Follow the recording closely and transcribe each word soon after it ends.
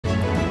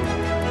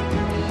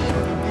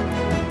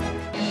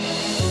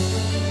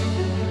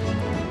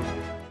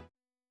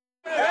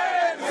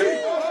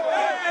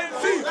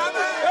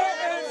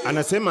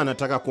Anasema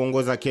anataka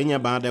kuongoza Kenya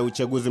baada ya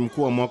uchaguzi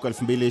mkuu wa mwaka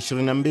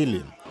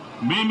 2022.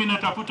 Mimi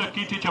natafuta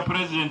kiti cha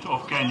president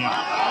of Kenya.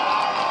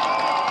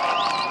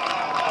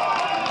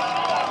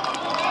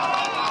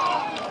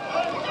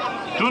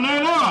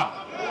 Tunaelewa?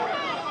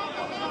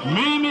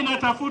 Mimi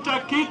natafuta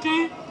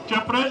kiti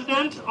cha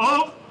president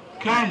of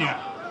Kenya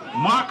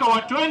mwaka wa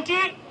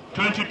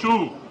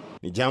 2022.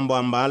 Ni jambo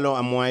ambalo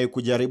amewahi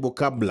kujaribu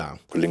kabla.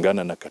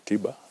 Kulingana na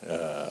katiba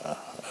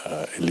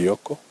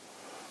iliyoko,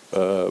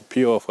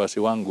 pia wafuasi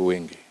wangu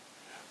wengi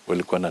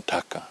walikuwa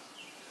nataka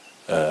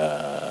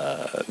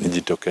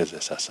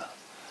nijitokeze sasa.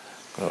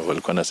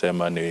 Walikuwa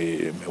nasema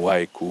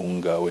nimewahi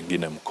kuunga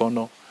wengine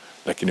mkono,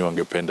 lakini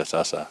wangependa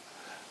sasa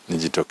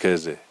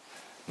nijitokeze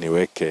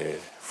niweke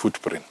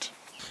footprint.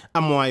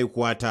 Amewahi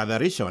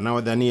kuwatahadharisha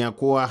wanaodhania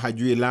kuwa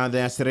hajui ladha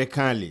ya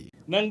serikali.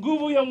 Na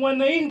nguvu ya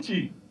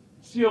mwananchi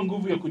sio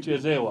nguvu ya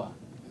kuchezewa.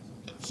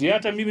 Si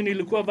hata mimi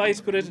nilikuwa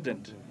vice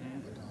president.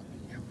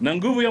 Na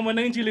nguvu ya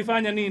mwananchi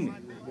ilifanya nini?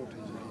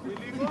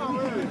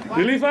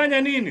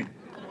 Ilifanya nini?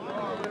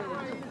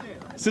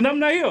 Si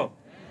namna hiyo?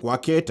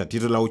 Kwake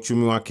tatizo la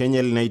uchumi wa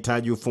Kenya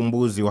linahitaji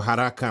ufumbuzi wa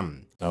haraka.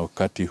 Na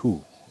wakati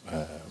huu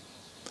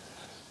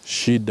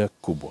shida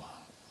kubwa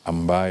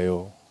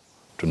ambayo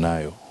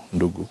tunayo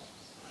ndugu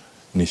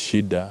ni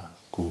shida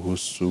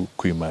kuhusu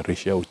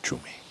kuimarisha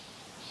uchumi.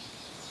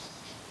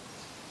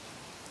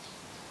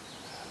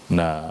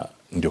 Na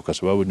ndio kwa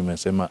sababu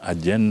nimesema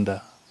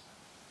agenda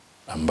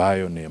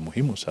ambayo ni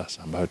muhimu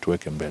sasa ambayo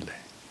tuweke mbele.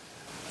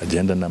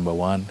 Agenda number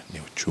 1 ni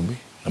uchumi,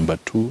 number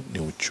 2 ni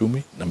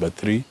uchumi, number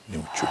 3 ni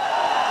uchumi.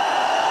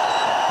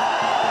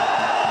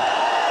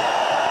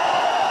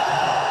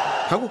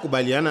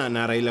 Hakukubaliana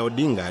na Raila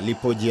Odinga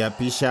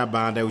alipojiapisha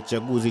baada ya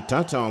uchaguzi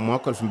tata wa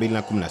mwaka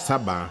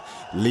 2017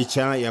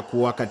 licha ya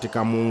kuwa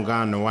katika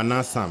muungano wa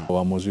NASA.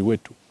 Uamuzi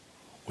wetu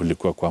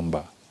ulikuwa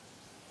kwamba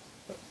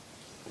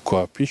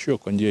kuapishwa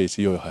kwa njia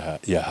isiyo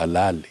ya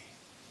halali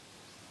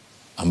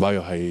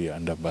ambayo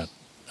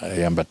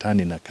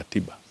haiambatani na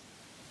katiba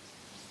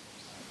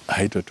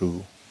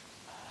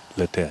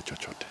haitotuletea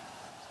chochote.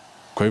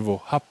 Kwa hivyo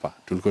hapa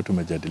tulikuwa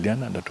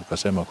tumejadiliana na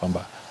tukasema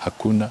kwamba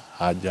hakuna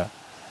haja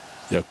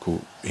ya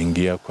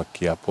kuingia kwa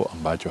kiapo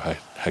ambacho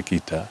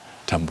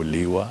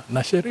hakitatambuliwa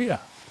na sheria.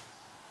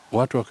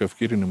 Watu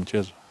wakafikiri ni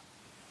mchezo.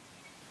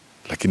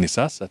 Lakini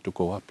sasa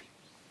tuko wapi?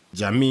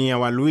 Jamii ya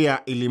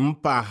Waluhya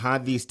ilimpa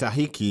hadhi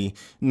stahiki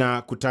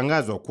na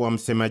kutangazwa kuwa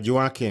msemaji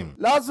wake.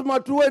 Lazima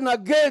tuwe na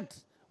gate.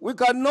 We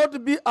cannot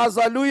be as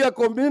a Luhya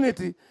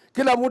community.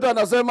 Kila mtu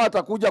anasema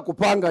atakuja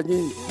kupanga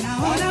nyinyi.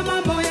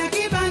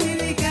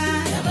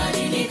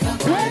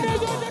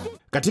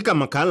 Katika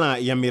makala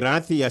ya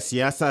Mirathi ya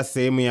Siasa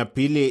sehemu ya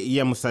pili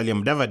ya Musalia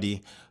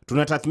Mudavadi,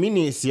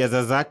 tunatathmini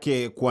siasa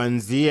zake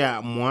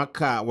kuanzia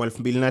mwaka wa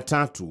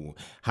 2003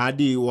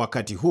 hadi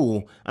wakati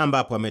huu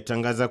ambapo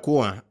ametangaza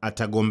kuwa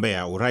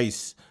atagombea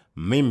urais.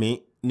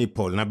 Mimi ni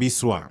Paul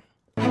Nabiswa.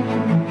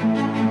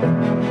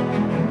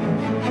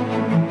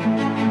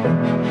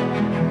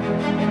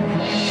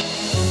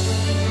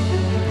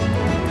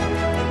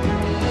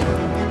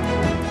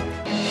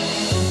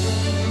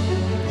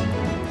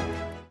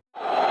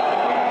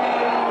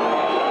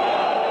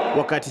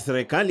 Wakati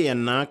serikali ya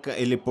NARC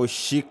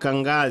iliposhika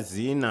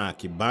ngazi na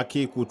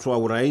Kibaki kutoa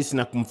urais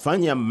na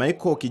kumfanya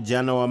Michael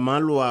kijana wa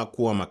Malwa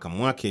kuwa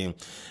makamu wake,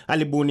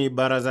 alibuni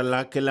baraza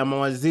lake la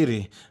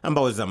mawaziri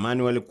ambao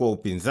zamani walikuwa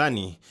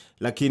upinzani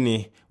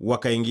lakini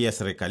wakaingia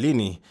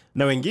serikalini,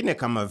 na wengine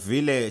kama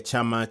vile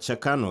chama cha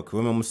KANU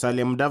kiwemo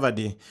Musalia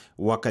Mudavadi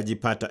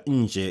wakajipata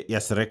nje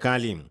ya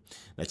serikali.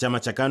 Na chama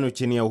cha KANU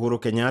chini ya Uhuru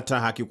Kenyatta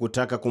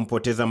hakikutaka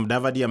kumpoteza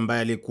Mudavadi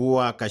ambaye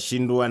alikuwa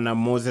akashindwa na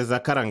Moses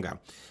Karanga.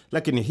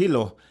 Lakini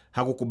hilo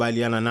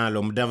hakukubaliana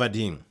nalo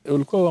Mudavadi.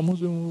 Ulikuwa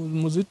uamuzi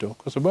mzito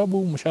kwa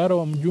sababu mshahara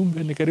wa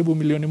mjumbe ni karibu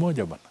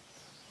 1,000,000 bana.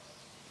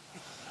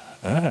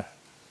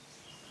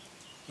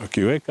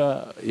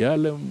 Ukiweka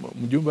yale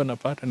mjumbe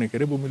anapata ni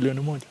karibu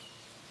 1,000,000.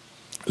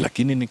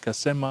 Lakini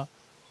nikasema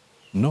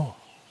no.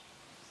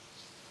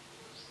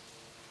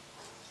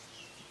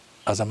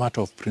 As a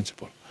matter of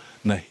principle.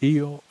 Na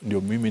hiyo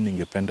ndio mimi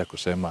ningependa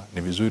kusema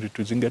ni vizuri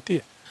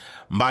tuzingatie.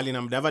 Mbali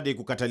na Mudavadi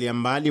kukatalia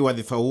mbali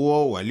wadhifa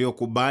huo,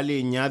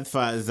 waliokubali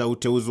nyadhifa za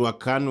uteuzi wa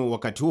KANU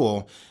wakati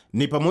huo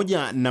ni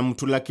pamoja na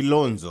Mutula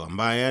Kilonzo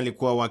ambaye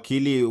alikuwa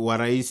wakili wa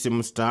rais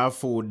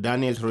mstaafu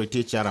Daniel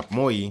Toroitich arap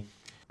Moi,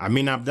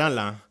 Amina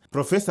Abdalla,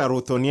 Profesa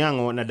Ruth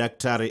Onyango na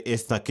Daktari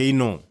Esther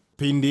Keino.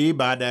 Pindi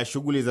baada ya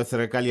shughuli za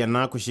serikali ya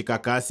NARC kushika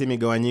kasi,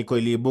 migawanyiko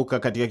iliibuka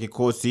katika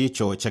kikosi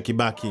hicho cha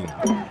Kibaki.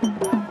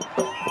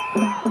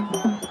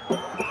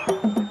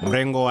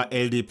 Mrengo wa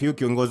LDP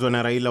ukiongozwa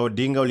na Raila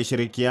Odinga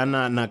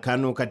ulishirikiana na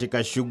KANU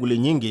katika shughuli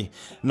nyingi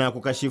na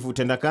kukashifu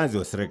utendakazi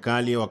wa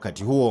serikali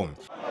wakati huo.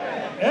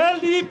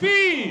 LDP!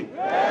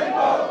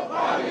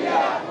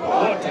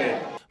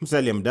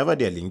 Musalia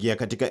Mudavadi aliingia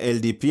katika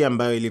LDP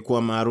ambayo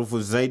ilikuwa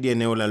maarufu zaidi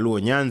eneo la Luo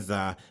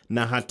Nyanza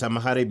na hata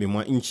magharibi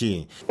mwa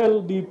nchi.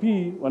 LDP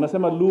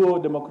wanasema Luo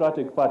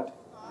Democratic Party.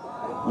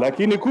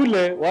 Lakini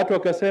kule watu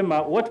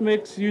wakasema, what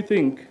makes you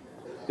think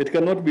it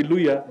cannot be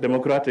Luhya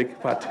Democratic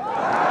Party?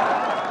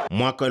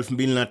 Mwaka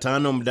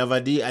 2005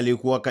 Mudavadi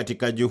alikuwa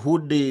katika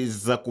juhudi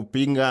za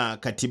kupinga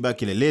katiba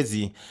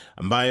kilelezi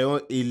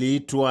ambayo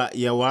iliitwa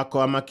ya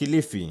Wako ama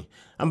Kilifi,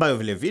 ambayo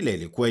vilevile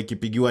ilikuwa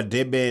ikipigiwa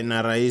debe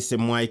na Rais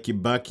Mwai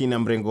Kibaki na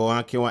mrengo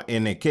wake wa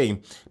NK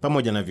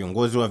pamoja na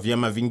viongozi wa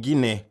vyama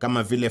vingine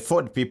kama vile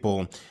Ford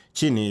People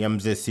chini ya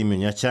mzee Simiyu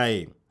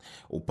Nyachae.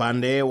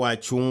 Upande wa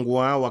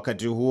chungwa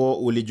wakati huo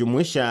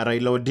ulijumuisha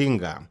Raila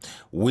Odinga,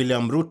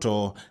 William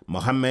Ruto,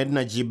 Mohamed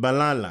Najib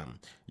Balala,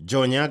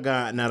 Joe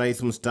Nyaga na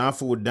rais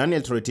mstaafu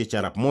Daniel Toroitich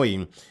arap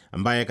Moi,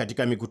 ambaye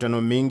katika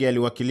mikutano mingi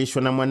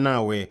aliwakilishwa na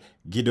mwanawe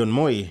Gideon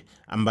Moi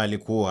ambaye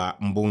alikuwa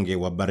mbunge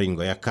wa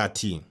Baringo ya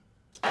Kati.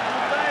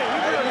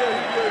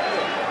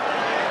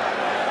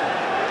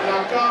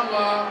 Na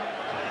kama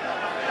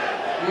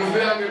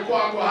mzee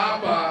angekuwa kwa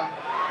hapa,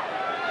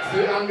 si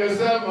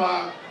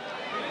angesema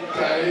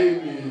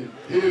kaeni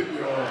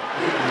hivyo.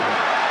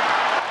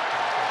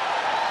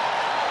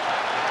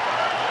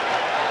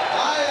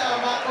 Haya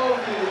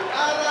makofi,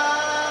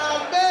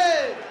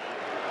 Arambe!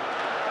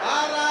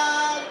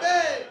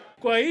 Arambe!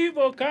 Kwa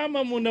hivyo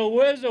kama mna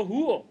uwezo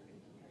huo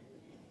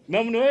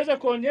na mnaweza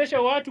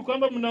kuonyesha watu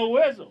kwamba mna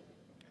uwezo,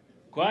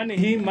 kwani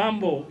hii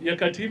mambo ya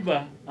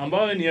katiba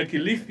ambayo ni ya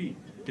Kilifi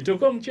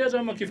itakuwa mchezo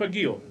ama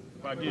kifagio?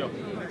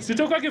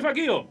 Sitoka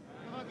kifagio.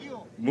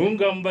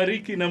 Mungu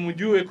ambariki na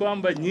mjue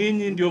kwamba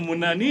nyinyi ndio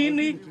mna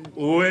nini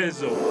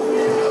uwezo.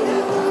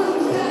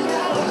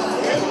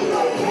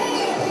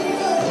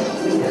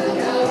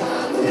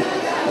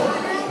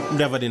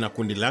 Mudavadi na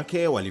kundi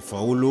lake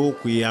walifaulu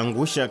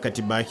kuiangusha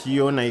katiba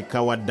hiyo na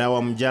ikawa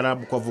dawa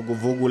mjarabu kwa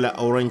vuguvugu la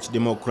Orange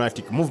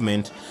Democratic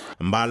Movement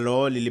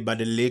ambalo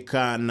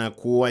lilibadilika na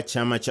kuwa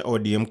chama cha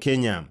ODM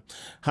Kenya.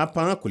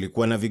 Hapa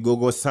kulikuwa na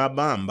vigogo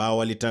 7 ambao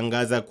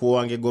walitangaza kuwa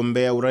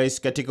wangegombea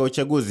urais katika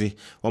uchaguzi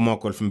wa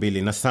mwaka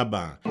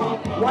 2007.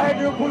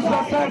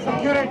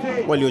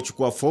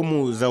 Waliochukua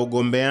fomu za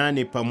ugombea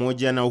ni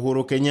pamoja na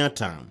Uhuru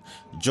Kenyatta,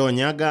 Joe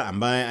Nyaga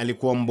ambaye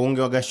alikuwa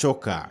mbunge wa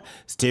Gashoka,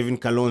 Stephen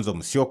Kalonzo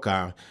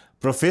Musyoka,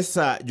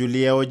 Profesa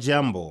Julia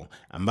Ojambo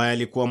ambaye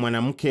alikuwa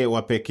mwanamke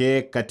wa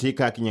pekee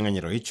katika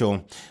kinyang'anyiro hicho,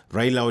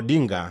 Raila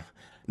Odinga,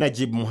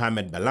 Najib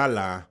Mohamed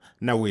Balala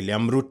na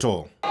William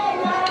Ruto.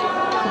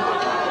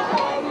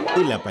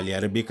 Ila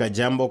paliharibika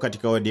jambo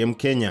katika ODM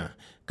Kenya,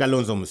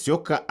 Kalonzo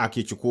Musyoka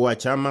akichukua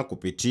chama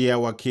kupitia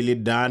wakili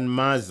Dan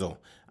Mazo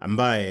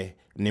ambaye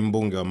ni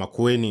mbunge wa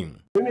Makueni.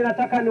 Mimi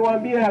nataka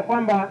niwaambie ya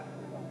kwamba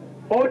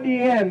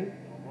ODM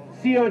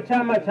sio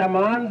chama cha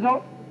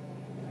maanzo,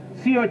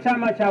 sio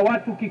chama cha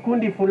watu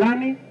kikundi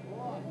fulani,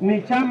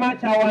 ni chama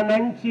cha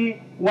wananchi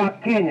wa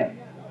Kenya.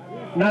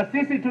 Na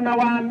sisi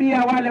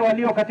tunawaambia wale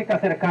walio katika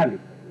serikali,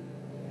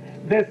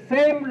 the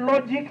same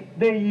logic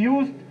they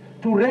used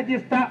to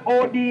register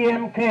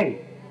ODMK,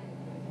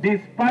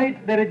 despite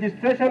the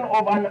registration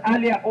of an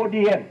earlier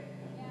ODM,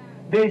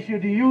 they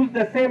should use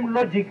the same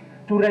logic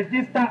to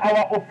register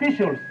our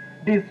officials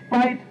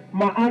despite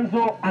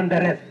Maanzo and the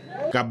rest.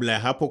 Kabla ya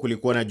hapo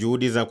kulikuwa na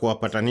juhudi za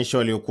kuwapatanisha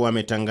waliokuwa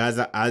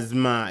wametangaza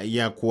azma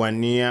ya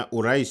kuwania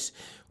urais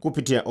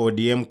kupitia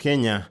ODM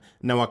Kenya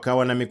na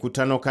wakawa na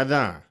mikutano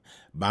kadhaa.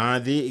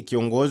 Baadhi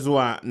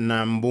ikiongozwa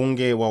na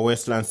mbunge wa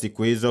Westlands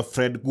siku hizo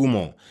Fred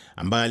Gumo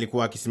ambaye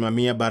alikuwa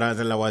akisimamia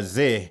baraza la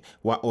wazee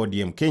wa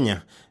ODM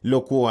Kenya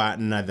lilokuwa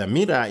na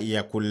dhamira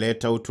ya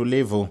kuleta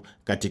utulivu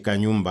katika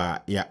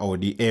nyumba ya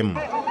ODM.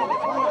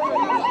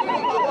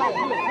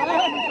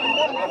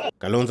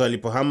 Kalonzo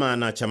alipohama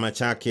na chama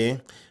chake,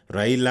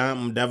 Raila,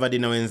 Mudavadi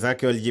na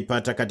wenzake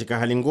walijipata katika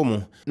hali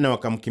ngumu na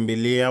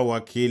wakamkimbilia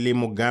wakili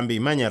Mugambi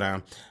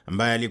Manyara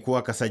ambaye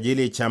alikuwa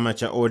kasajili chama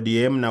cha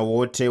ODM, na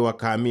wote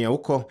wakahamia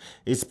huko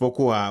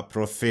isipokuwa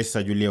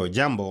Profesa Julia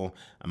Ojambo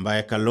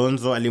ambaye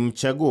Kalonzo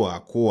alimchagua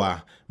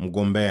kuwa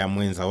mgombea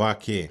mwenza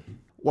wake.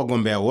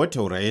 Wagombea wote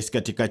urais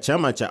katika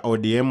chama cha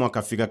ODM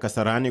wakafika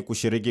Kasarani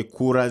kushiriki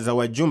kura za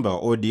wajumbe wa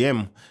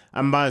ODM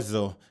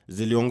ambazo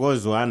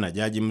ziliongozwa na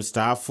jaji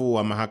mstaafu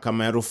wa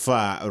mahakama ya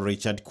rufaa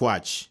Richard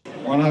Kwach.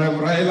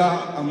 Honorable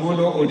Raila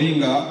Amolo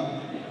Odinga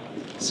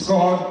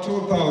scored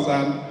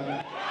 2,000.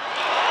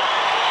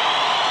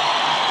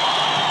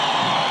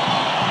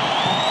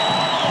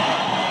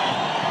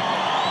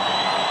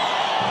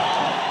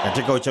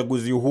 Katika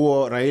uchaguzi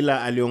huo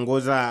Raila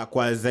aliongoza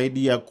kwa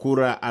zaidi ya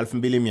kura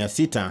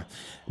 2600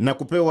 na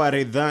kupewa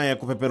ridhaa ya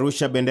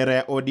kupeperusha bendera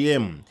ya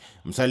ODM.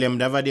 Musalia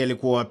Mudavadi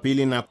alikuwa wa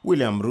pili na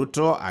William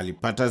Ruto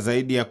alipata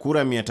zaidi ya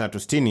kura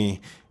 360.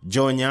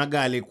 Joe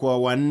Nyaga alikuwa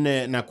wa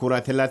 4 na kura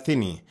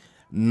 30.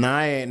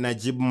 Naye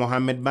Najib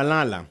Mohamed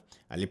Balala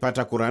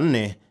alipata kura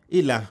 4,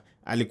 ila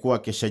alikuwa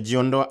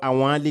keshajiondoa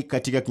awali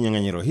katika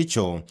kinyang'anyiro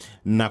hicho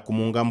na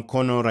kumuunga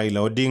mkono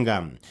Raila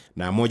Odinga.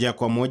 Na moja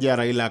kwa moja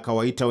Raila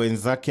akawaita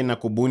wenzake na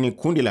kubuni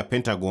kundi la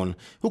Pentagon,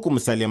 huku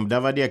Musalia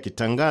Mudavadi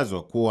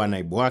akitangazwa kuwa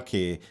naibu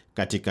wake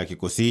katika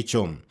kikosi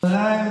hicho.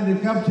 I am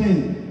the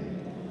captain,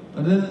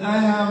 but then I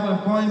have a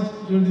point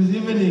to this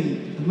evening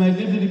with my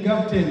deputy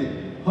captain,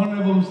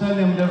 Honorable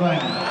Musalia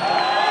Mudavadi.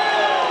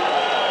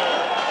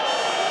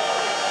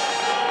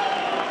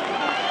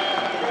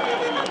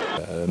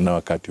 Na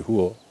wakati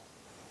huo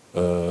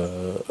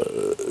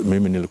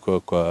mimi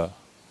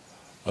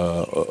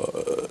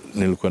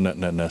nilikuwa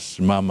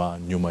nasimama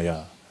nyuma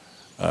ya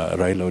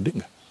Raila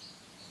Odinga.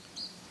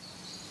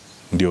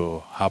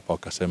 Ndio hapa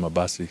wakasema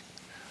basi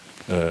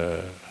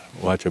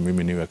wacha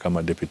mimi niwe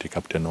kama deputy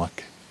captain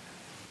wake.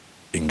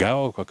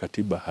 Ingawa kwa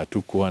katiba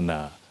hatukuwa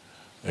na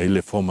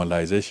ile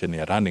formalization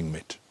ya running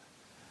mate,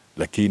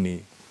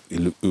 lakini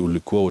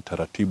ulikuwa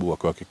utaratibu wa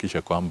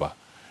kuhakikisha kwamba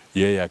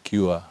yeye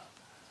akiwa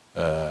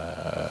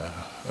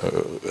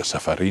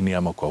safarini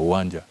ama kwa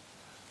uwanja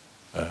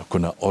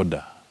kuna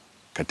order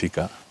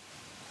katika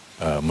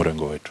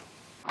mrengo wetu.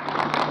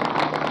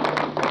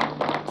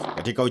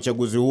 Katika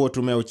uchaguzi huo,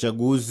 tume ya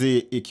uchaguzi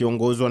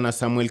ikiongozwa na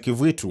Samuel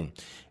Kivuitu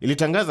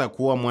ilitangaza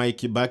kuwa Mwai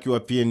Kibaki wa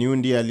PNU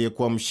ndiye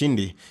aliyekuwa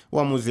mshindi,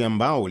 uamuzi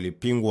ambao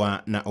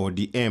ulipingwa na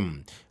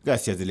ODM.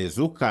 Ghasia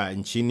zilizuka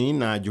nchini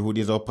na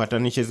juhudi za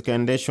upatanishi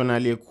zikaendeshwa na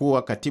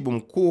aliyekuwa katibu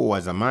mkuu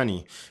wa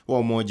zamani wa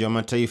Umoja wa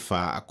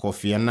Mataifa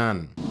Kofi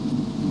Annan.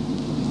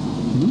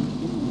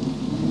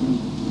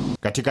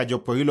 Katika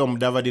jopo hilo,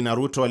 Mudavadi na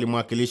Ruto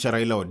walimwakilisha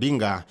Raila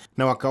Odinga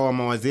na wakawa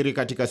mawaziri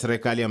katika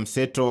serikali ya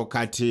mseto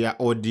kati ya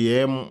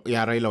ODM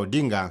ya Raila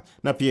Odinga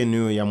na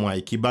PNU ya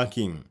Mwai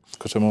Kibaki.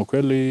 Kusema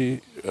ukweli,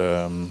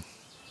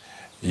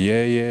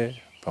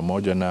 yeye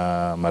pamoja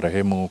na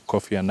marehemu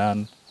Kofi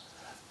Annan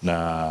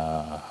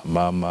na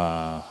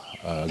mama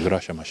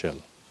Gracia Machel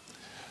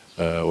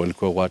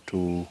walikuwa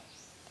watu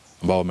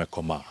ambao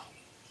wamekomaa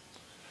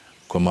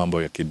kwa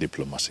mambo ya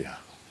kidiplomasia.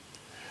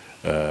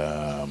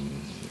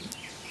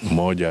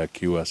 Mmoja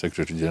akiwa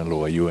Secretary General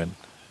wa UN,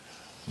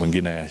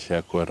 mwingine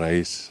ashakuwa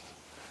rais,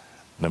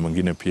 na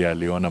mwingine pia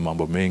aliona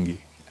mambo mengi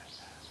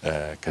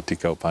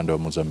katika upande wa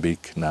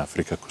Mozambique na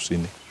Afrika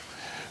Kusini.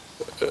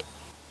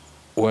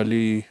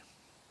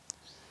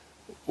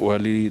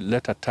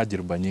 Walileta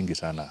tajriba nyingi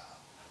sana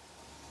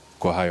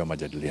kwa hayo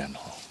majadiliano,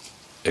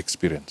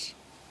 experience.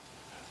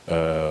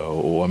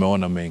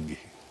 Wameona mengi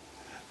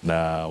na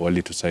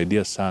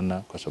walitusaidia sana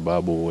kwa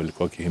sababu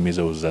walikuwa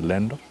wakihimiza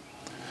uzalendo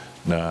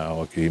na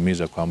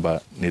wakihimiza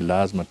kwamba ni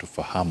lazima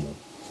tufahamu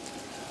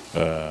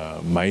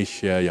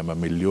maisha ya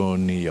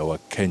mamilioni ya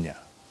Wakenya.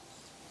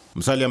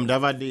 Musalia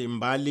Mudavadi,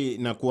 mbali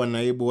na kuwa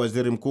naibu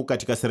waziri mkuu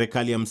katika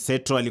serikali ya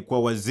mseto, alikuwa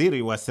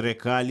waziri wa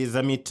serikali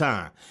za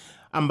mitaa,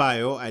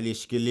 ambayo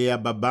alishikilia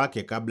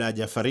babake kabla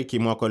hajafariki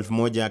mwaka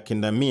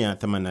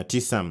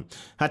 1989.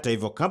 Hata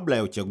hivyo, kabla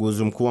ya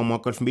uchaguzi mkuu wa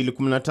mwaka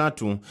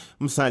 2013,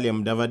 Musalia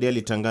Mudavadi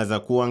alitangaza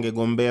kuwa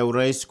angegombea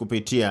urais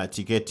kupitia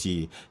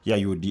tiketi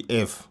ya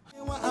UDF.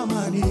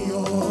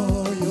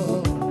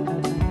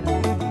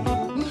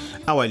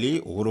 Awali,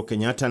 Uhuru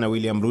Kenyatta na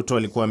William Ruto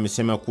walikuwa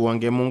wamesema kuwa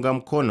wangemuunga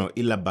mkono,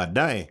 ila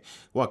baadaye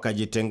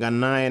wakajitenga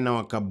naye na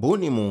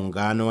wakabuni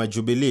muungano wa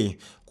Jubilee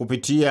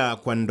kupitia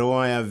kwa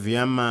ndoa ya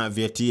vyama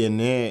vya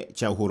TNA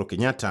cha Uhuru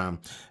Kenyatta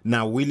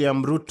na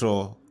William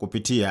Ruto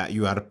kupitia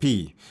URP.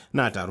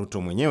 Na hata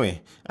Ruto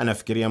mwenyewe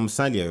anafikiria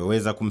Musalia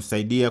yaweza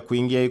kumsaidia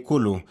kuingia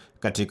Ikulu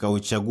katika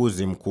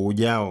uchaguzi mkuu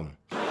ujao.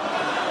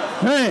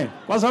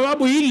 Kwa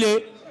sababu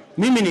ile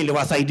mimi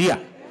niliwasaidia.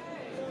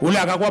 Ule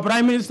akakuwa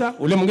prime minister,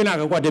 ule mwingine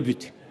akakuwa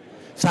deputy.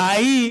 Saa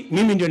hii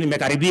mimi ndio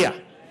nimekaribia.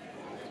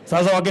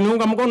 Sasa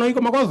wakiniunga mkono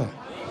iko makosa.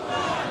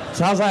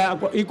 Sasa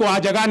iko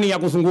haja gani ya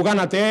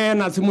kusungukana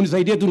tena? Simu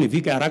nisaidie tu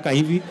nifike haraka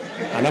hivi.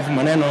 Alafu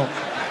maneno.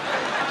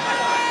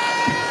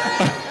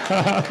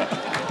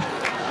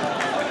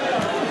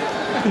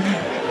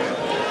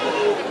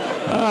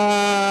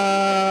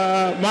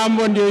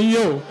 Mambo ndio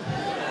hiyo.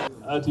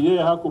 Ati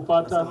yeye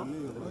hakupata,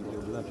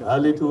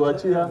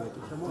 alituachia.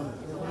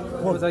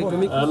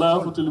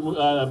 Alafu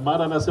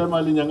mara anasema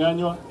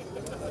alinyang'anywa,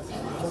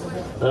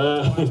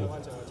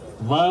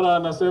 mara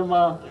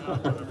anasema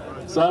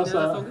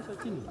sasa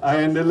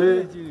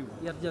aendelee.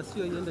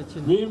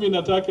 Mimi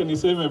nataka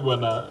niseme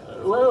bwana,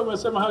 wewe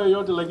umesema hayo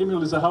yote lakini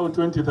ulisahau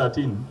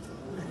 2013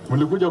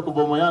 mlikuja kwa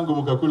bomo yangu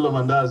mkakula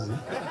mandazi.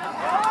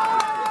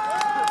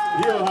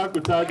 Hiyo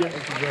hakutaja.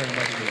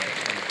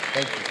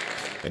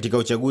 Katika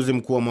uchaguzi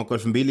mkuu wa mwaka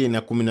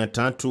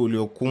 2013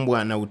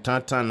 uliokumbwa na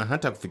utata na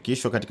hata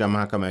kufikishwa katika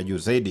mahakama ya juu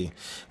zaidi,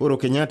 Uhuru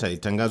Kenyatta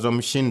alitangazwa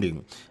mshindi.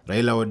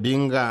 Raila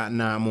Odinga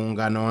na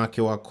muungano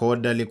wake wa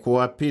CORD alikuwa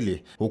wa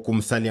pili, huku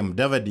Musalia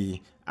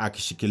Mudavadi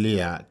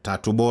akishikilia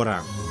tatu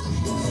bora.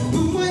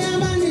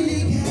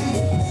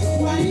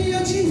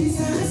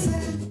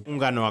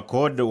 Muungano wa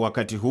CORD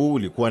wakati huu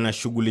ulikuwa na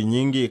shughuli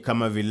nyingi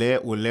kama vile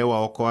ule wa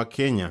Okoa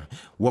Kenya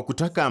wa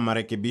kutaka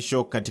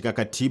marekebisho katika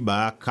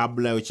katiba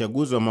kabla ya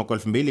uchaguzi wa mwaka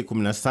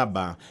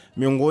 2017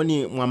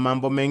 miongoni mwa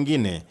mambo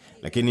mengine,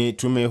 lakini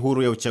tume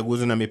huru ya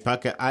uchaguzi na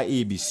mipaka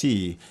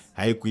IEBC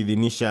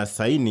haikuidhinisha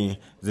saini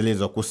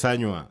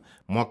zilizokusanywa.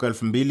 Mwaka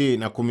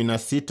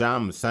 2016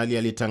 Musalia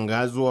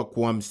alitangazwa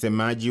kuwa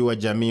msemaji wa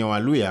jamii ya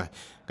Waluya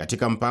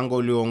katika mpango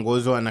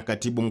ulioongozwa na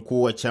katibu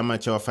mkuu wa chama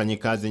cha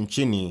wafanyikazi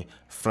nchini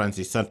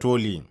Francis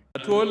Atwoli.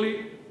 Atwoli,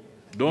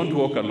 don't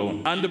walk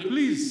alone. And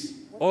please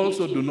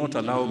also do not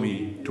allow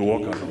me to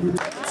walk alone.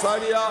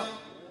 Musalia,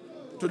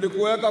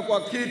 tulikuweka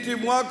kwa kiti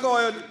mwaka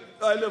wa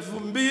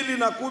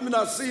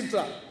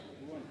 2016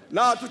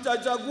 na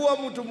tutachagua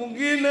mtu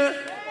mwingine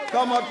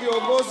kama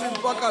kiongozi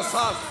mpaka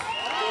sasa.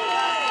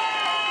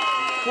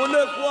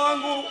 Kule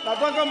kwangu,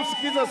 nataka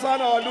msikize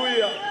sana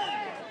Waluhya.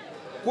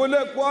 Kule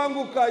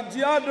kwangu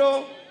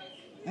Kajiado,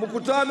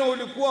 mkutano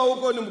ulikuwa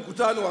huko ni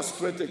mkutano wa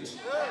strategy.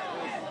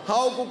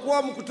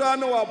 Haukukuwa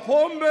mkutano wa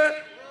pombe,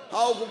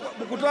 haukukuwa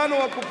mkutano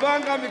wa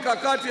kupanga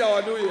mikakati ya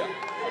Waluhya.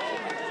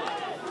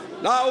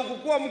 Na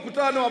haukukuwa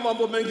mkutano wa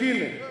mambo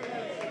mengine.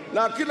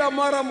 Na kila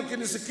mara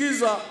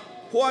mkinisikiza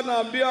huwa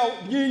naambia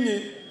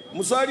nyinyi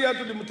Musalia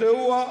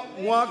tulimteua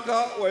mwaka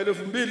wa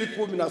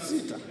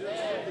 2016.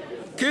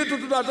 Kitu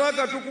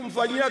tunataka tu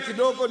kumfanyia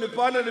kidogo ni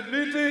panel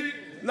meeting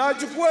na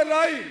achukue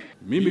rai.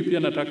 Mimi pia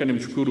nataka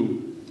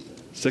nimshukuru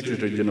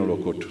Secretary General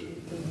Okoto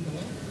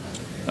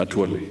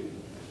Atwoli.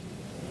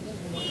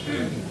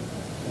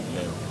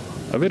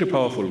 A very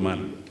powerful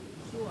man.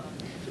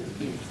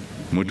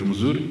 Mtu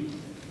mzuri.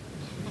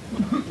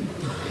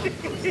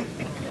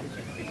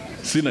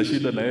 Sina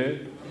shida na yeye.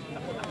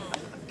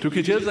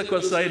 Tukicheza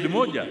kwa side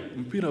moja,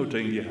 mpira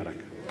utaingia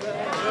haraka.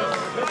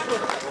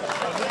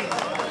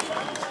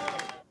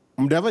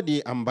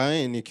 Mudavadi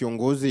ambaye ni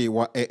kiongozi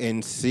wa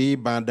ANC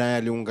baadaye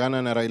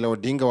aliungana na Raila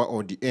Odinga wa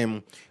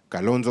ODM,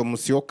 Kalonzo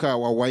Musyoka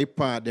wa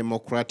Wiper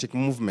Democratic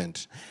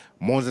Movement,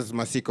 Moses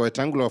Masika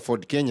Wetangula wa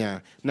Ford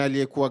Kenya na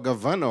aliyekuwa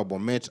gavana wa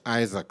Bomet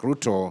Isaac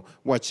Ruto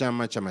wa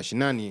chama cha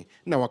mashinani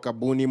na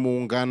wakabuni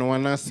muungano wa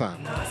NASA.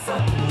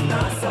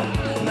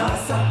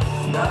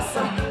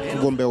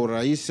 Mgombea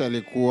urais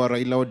alikuwa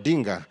Raila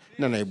Odinga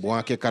na naibu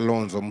wake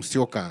Kalonzo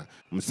Musyoka.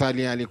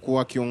 Musalia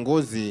alikuwa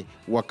kiongozi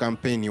wa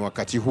kampeni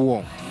wakati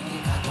huo.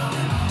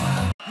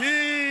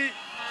 Hii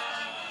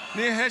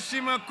ni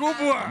heshima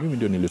kubwa. Mimi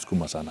ndio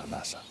nilisukuma sana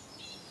NASA.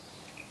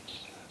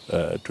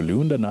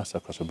 Tuliunda NASA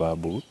kwa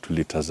sababu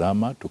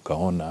tulitazama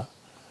tukaona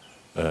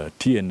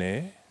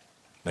TNA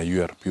na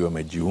URP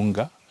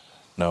wamejiunga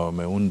na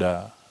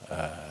wameunda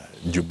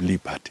Jubilee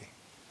Party.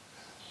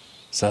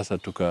 Sasa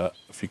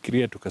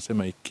tukafikiria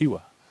tukasema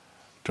ikiwa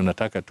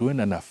tunataka tuwe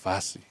na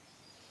nafasi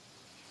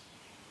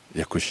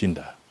ya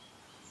kushinda,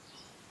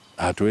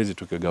 hatuwezi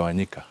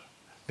tukagawanyika,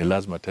 ni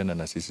lazima tena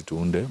na sisi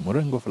tuunde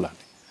mrengo fulani.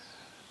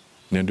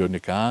 Ndio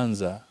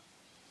nikaanza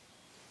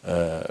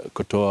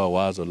kutoa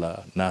wazo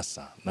la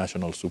NASA,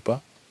 National Super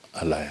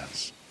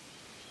Alliance.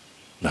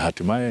 Na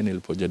hatimaye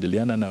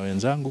nilipojadiliana na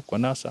wenzangu kwa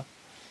NASA,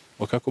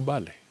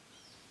 wakakubali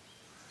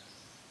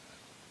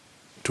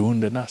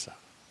tuunde NASA.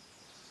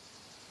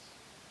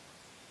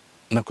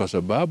 Na kwa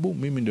sababu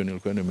mimi ndio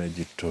nilikuwa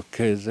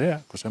nimejitokezea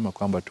kusema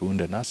kwamba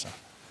tuunde NASA,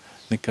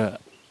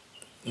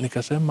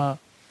 nikasema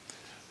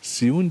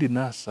siundi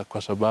NASA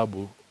kwa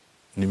sababu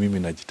ni mimi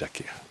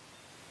najitakia.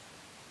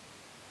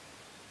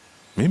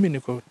 Mimi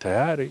niko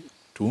tayari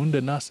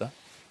tuunde NASA,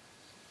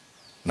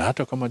 na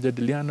hata kwa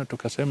majadiliano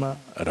tukasema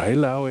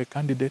Raila awe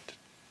candidate,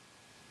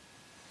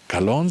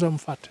 Kalonzo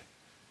mfate.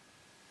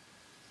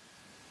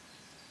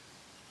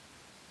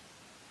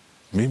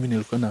 Mimi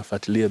nilikuwa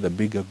nafuatilia the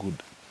bigger good.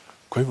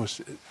 Kwa hivyo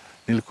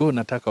nilikuwa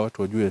nataka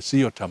watu wajue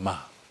sio tamaa.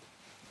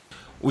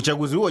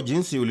 Uchaguzi huo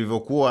jinsi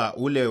ulivyokuwa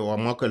ule wa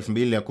mwaka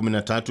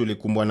 2013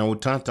 ulikumbwa na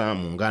utata.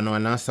 Muungano wa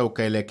NASA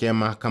ukaelekea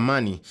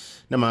mahakamani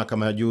na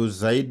mahakama ya juu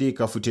zaidi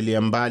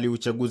kafutilia mbali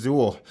uchaguzi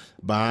huo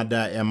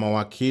baada ya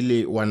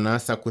mawakili wa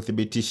NASA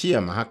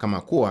kuthibitishia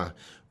mahakama kuwa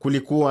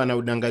kulikuwa na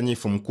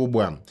udanganyifu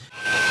mkubwa.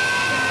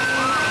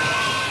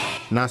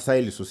 NASA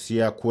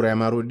ilisusia kura ya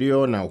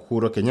marudio na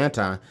Uhuru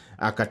Kenyatta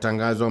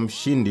akatangazwa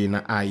mshindi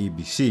na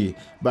IEBC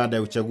baada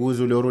ya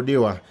uchaguzi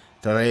uliorudiwa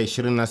tarehe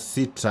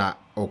 26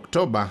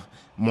 Oktoba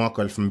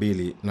mwaka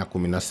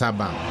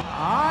 2017.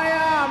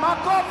 Haya,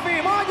 makofi,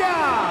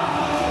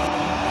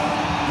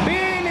 1,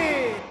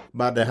 2.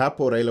 Baada ya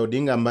hapo Raila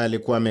Odinga ambaye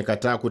alikuwa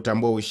amekataa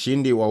kutambua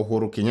ushindi wa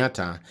Uhuru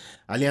Kenyatta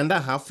aliandaa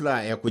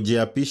hafla ya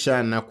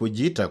kujiapisha na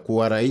kujiita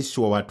kuwa rais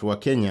wa watu wa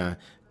Kenya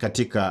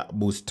katika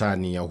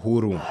bustani ya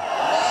Uhuru.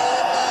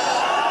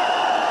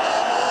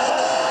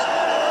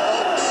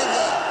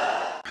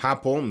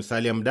 Hapo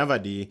Musalia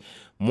Mudavadi,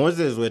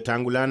 Moses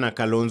Wetangula na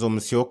Kalonzo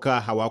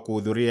Musyoka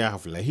hawakuhudhuria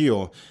hafla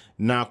hiyo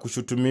na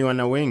kushutumiwa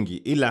na wengi,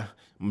 ila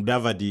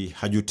Mudavadi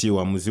hajutii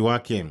uamuzi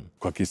wake.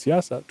 Kwa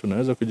kisiasa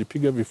tunaweza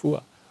kujipiga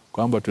vifua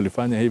kwamba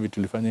tulifanya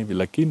hivi,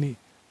 lakini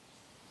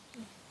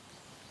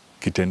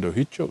kitendo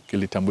hicho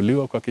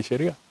kilitambuliwa kwa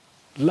kisheria?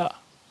 La.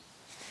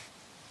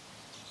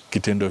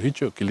 Kitendo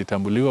hicho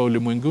kilitambuliwa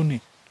ulimwenguni?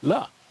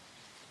 La.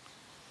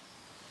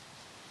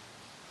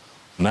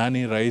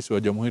 Nani rais wa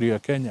Jamhuri ya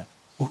Kenya?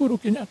 Uhuru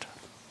Kenyatta.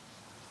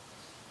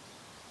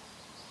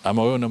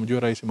 Ama wewe unamjua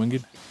rais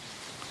mwingine?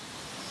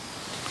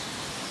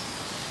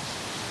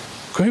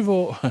 Kwa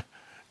hivyo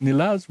ni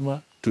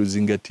lazima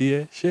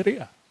tuzingatie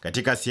sheria.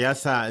 Katika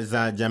siasa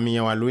za jamii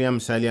ya Waluhya,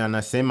 Musalia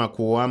anasema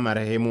kuwa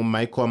marehemu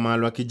Michael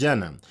Wamalwa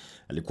kijana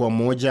alikuwa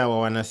mmoja wa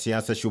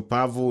wanasiasa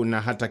shupavu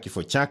na hata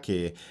kifo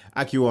chake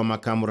akiwa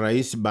makamu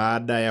rais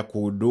baada ya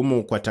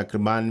kuhudumu kwa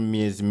takriban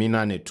miezi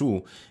 8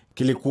 tu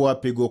kilikuwa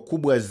pigo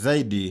kubwa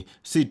zaidi,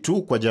 si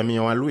tu kwa jamii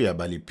ya Waluhya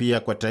bali pia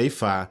kwa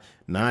taifa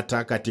na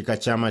hata katika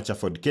chama cha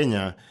Ford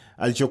Kenya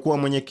alichokuwa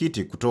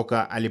mwenyekiti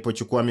kutoka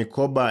alipochukua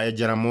mikoba ya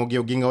Jaramogi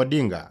Oginga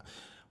Odinga.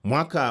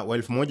 mwaka wa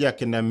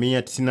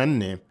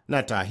 1994,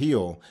 na taa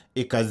hiyo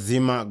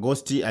ikazima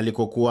Agosti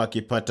alikokuwa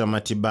akipata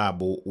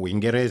matibabu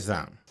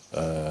Uingereza.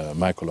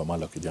 Michael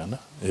Omalo kijana,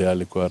 yeye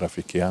alikuwa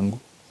rafiki yangu.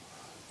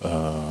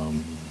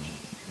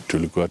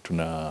 Tulikuwa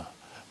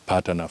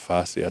tunapata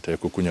nafasi hata ya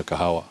kukunywa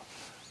kahawa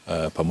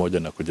pamoja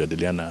na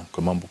kujadiliana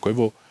kwa mambo. Kwa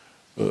hivyo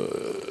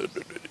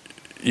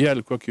yeye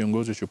alikuwa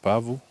kiongozi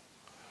shupavu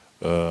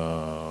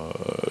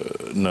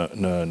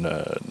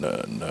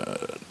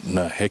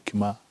na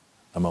hekima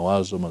na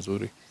mawazo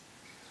mazuri.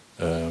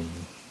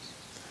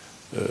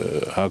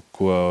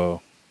 Hakuwa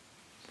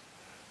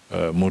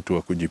mtu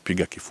wa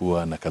kujipiga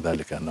kifua na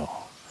kadhalika. No.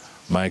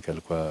 Mike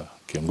alikuwa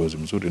kiongozi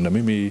mzuri, na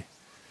mimi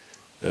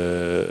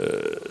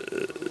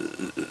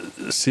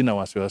sina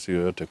wasiwasi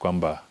yoyote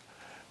kwamba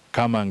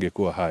kama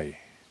angekuwa hai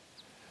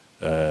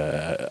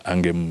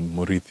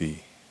angemrithi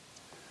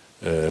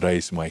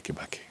Rais Mwai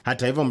Kibaki.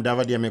 Hata hivyo,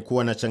 Mudavadi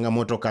amekuwa na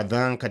changamoto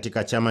kadhaa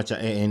katika chama cha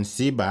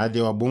ANC, baadhi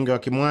ya wabunge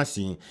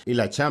wakimwasi,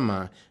 ila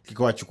chama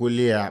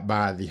kikawachukulia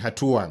baadhi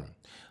hatua.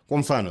 Kwa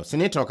mfano,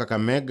 seneta wa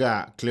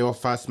Kakamega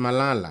Cleophas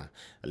Malala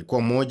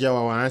alikuwa mmoja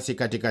wa waasi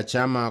katika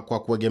chama kwa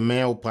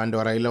kuegemea upande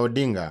wa Raila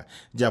Odinga,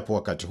 japo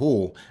wakati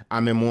huu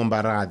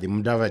amemwomba radhi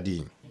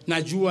Mudavadi.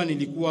 Najua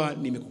nilikuwa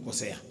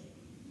nimekukosea.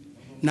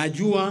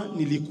 Najua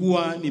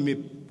nilikuwa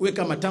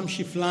nimeweka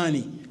matamshi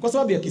fulani kwa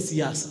sababu ya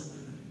kisiasa.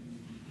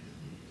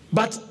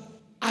 But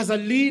as a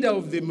leader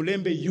of the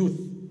Mulembe youth,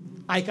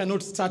 I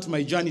cannot start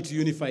my journey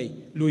to unify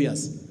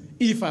Luyas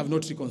if I have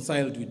not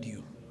reconciled with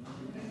you.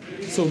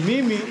 So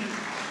mimi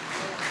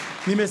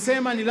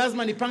nimesema ni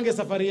lazima nipange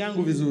safari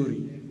yangu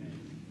vizuri.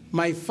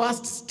 My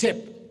first step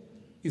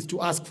is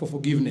to ask for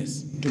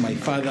forgiveness to my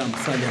father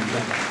Musalia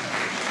Mudavadi.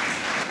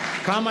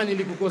 Kama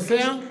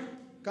nilikukosea,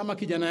 kama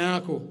kijana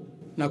yako,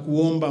 na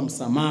kuomba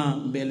msamaha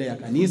mbele ya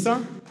kanisa,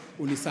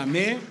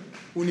 unisamee,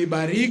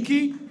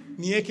 unibariki,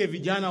 niweke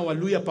vijana wa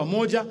Luya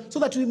pamoja so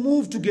that we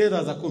move together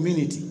as a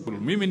community.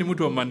 Mimi ni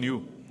mtu wa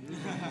Manu,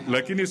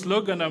 lakini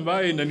slogan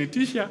ambayo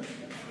inanitisha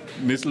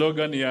ni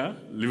slogan ya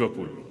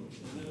Liverpool.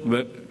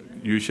 That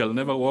you shall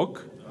never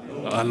walk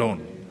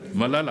alone.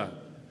 Malala,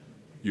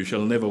 you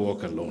shall never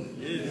walk alone.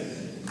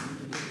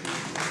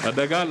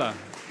 Adagala,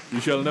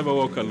 you shall never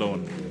walk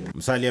alone.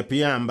 Musalia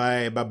pia,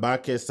 ambaye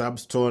babake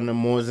Substone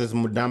Moses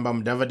Mudamba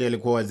Mudavadi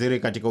alikuwa waziri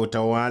katika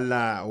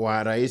utawala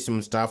wa rais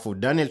mstaafu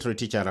Daniel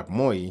Toroitich arap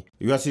Moi,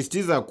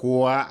 yuasisitiza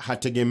kuwa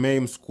hategemei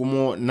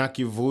msukumo na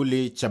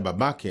kivuli cha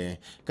babake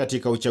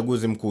katika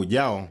uchaguzi mkuu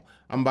ujao,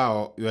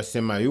 ambao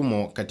yuasema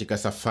yumo katika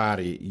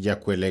safari ya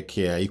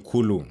kuelekea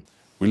Ikulu.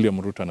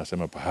 William Ruto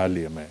anasema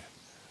pahali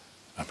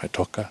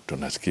ametoka,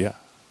 tunasikia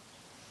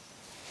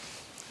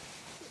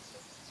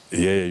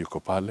yeye yuko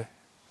pale,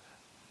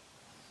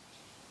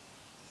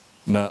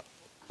 na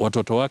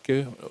watoto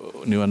wake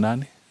ni wa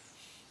nani?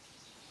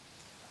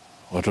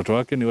 Watoto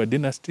wake ni wa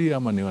dynasty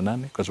ama ni wa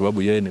nani? Kwa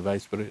sababu yeye ni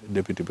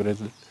deputy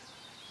president.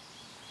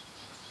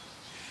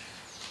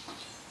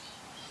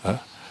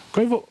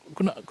 Kwa hivyo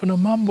kuna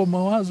mambo,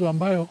 mawazo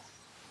ambayo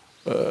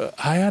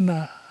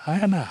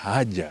hayana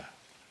haja.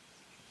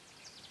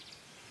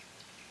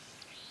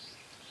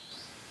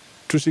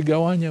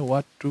 Tusigawanye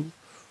watu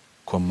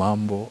kwa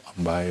mambo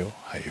ambayo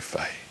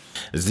haifai.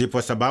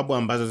 Zipo sababu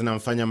ambazo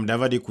zinamfanya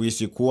Mudavadi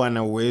kuhisi kuwa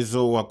na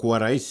uwezo wa kuwa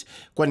rais,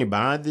 kwani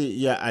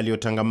baadhi ya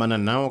aliotangamana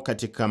nao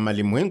katika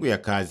malimwengu ya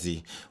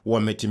kazi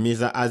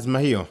wametimiza azma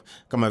hiyo,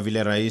 kama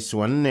vile rais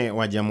wa 4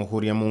 wa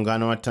Jamhuri ya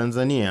Muungano wa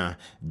Tanzania,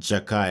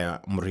 Jakaya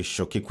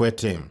Mrisho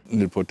Kikwete.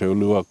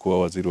 Nilipoteuliwa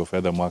kuwa waziri wa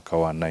fedha mwaka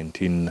wa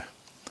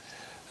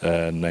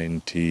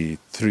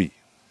 1993.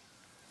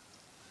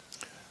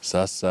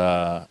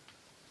 Sasa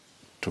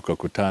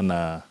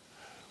tukakutana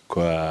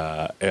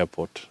kwa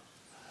airport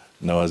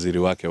na waziri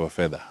wake wa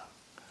fedha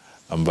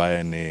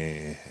ambaye ni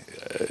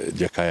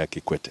Jakaya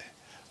Kikwete.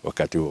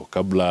 Wakati huo,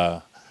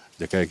 kabla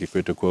Jakaya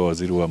Kikwete kuwa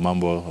waziri wa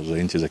mambo za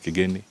nchi za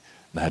kigeni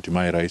na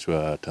hatimaye rais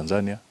wa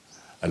Tanzania,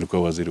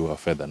 alikuwa waziri wa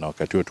fedha, na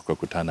wakati huo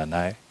tukakutana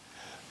naye,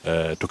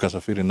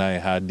 tukasafiri naye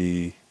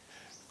hadi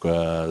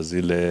kwa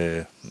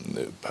zile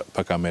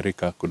paka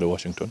Amerika kule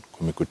Washington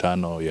kwa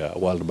mikutano ya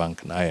World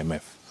Bank na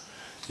IMF.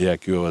 Yeye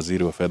akiwa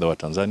waziri wa fedha wa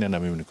Tanzania na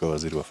mimi nilikuwa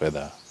waziri wa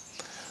fedha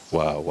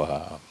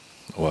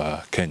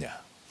wa Kenya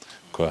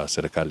kwa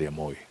serikali ya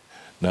Moi.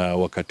 Na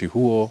wakati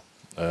huo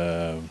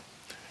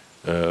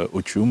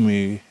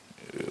uchumi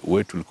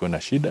wetu ulikuwa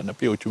na shida, na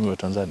pia uchumi wa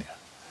Tanzania.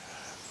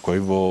 Kwa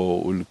hivyo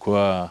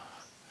ulikuwa,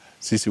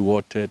 sisi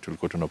wote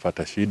tulikuwa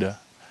tunapata shida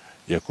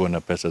ya kuwa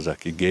na pesa za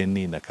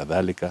kigeni na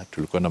kadhalika.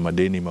 Tulikuwa na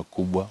madeni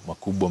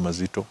makubwa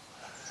mazito,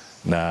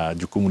 na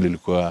jukumu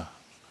lilikuwa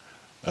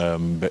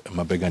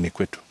mabegani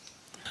kwetu.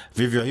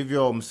 Vivyo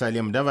hivyo,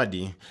 Musalia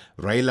Mudavadi,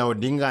 Raila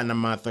Odinga na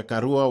Martha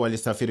Karua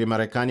walisafiri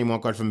Marekani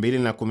mwaka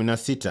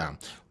 2016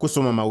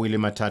 kusoma mawili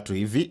matatu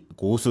hivi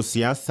kuhusu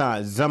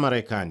siasa za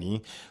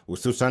Marekani,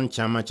 hususan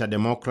chama cha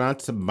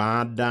Democrats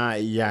baada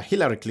ya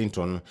Hillary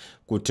Clinton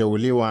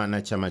kuteuliwa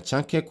na chama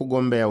chake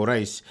kugombea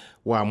urais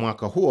wa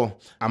mwaka huo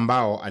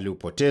ambao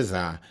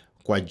aliupoteza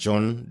kwa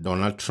John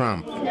Donald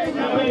Trump.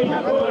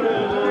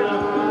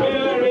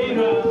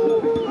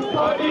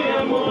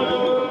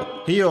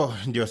 Hiyo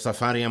ndio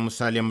safari ya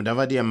Musalia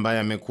Mudavadi ambaye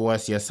amekuwa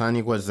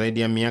siasani kwa zaidi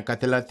ya miaka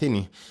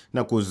 30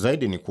 na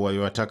kuzaidi ni kuwa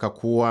yuataka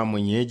kuwa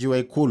mwenyeji wa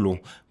ikulu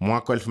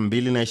mwaka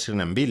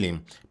 2022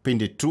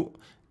 pindi tu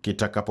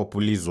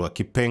kitakapopulizwa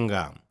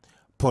kipenga.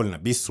 Paul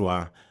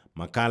Nabiswa,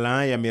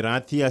 makala ya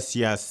Mirathi ya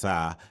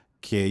Siasa,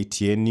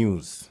 KTN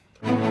News.